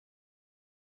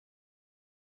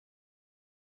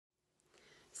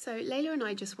So Layla and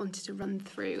I just wanted to run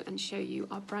through and show you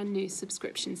our brand new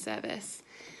subscription service.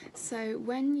 So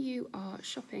when you are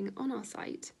shopping on our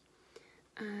site,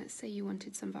 say you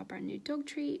wanted some of our brand new dog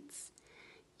treats,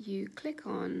 you click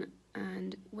on,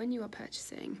 and when you are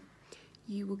purchasing,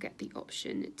 you will get the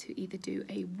option to either do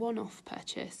a one-off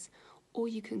purchase or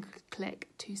you can click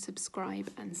to subscribe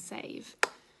and save.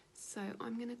 So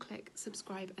I'm going to click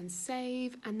subscribe and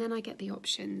save, and then I get the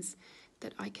options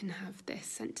that I can have this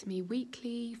sent to me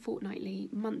weekly, fortnightly,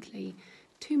 monthly,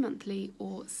 2 monthly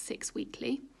or 6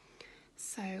 weekly.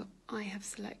 So I have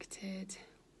selected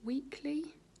weekly.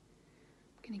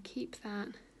 I'm going to keep that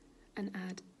and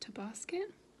add to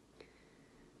basket.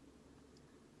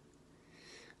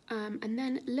 And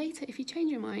then later, if you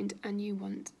change your mind and you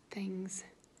want things,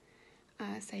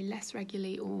 say less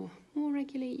regularly or more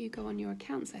regularly, you go on your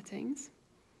account settings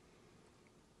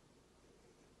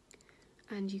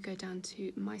and you go down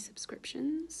to my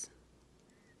subscriptions,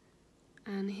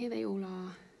 and here they all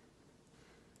are,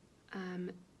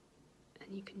 and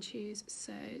you can choose.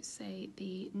 So say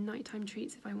the nighttime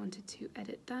treats, if I wanted to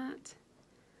edit that,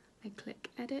 I click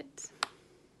edit.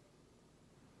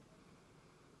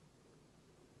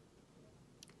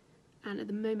 And at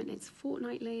the moment it's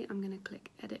fortnightly. I'm going to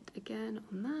click edit again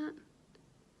on that.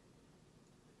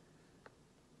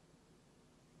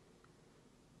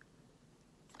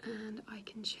 And I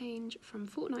can change from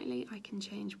fortnightly, I can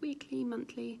change weekly,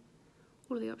 monthly,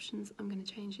 all of the options. I'm going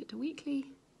to change it to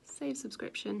weekly, save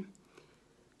subscription,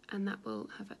 and that will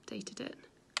have updated it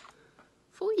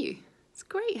for you. It's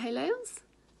great, hey Lails?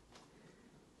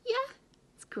 Yeah,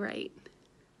 it's great.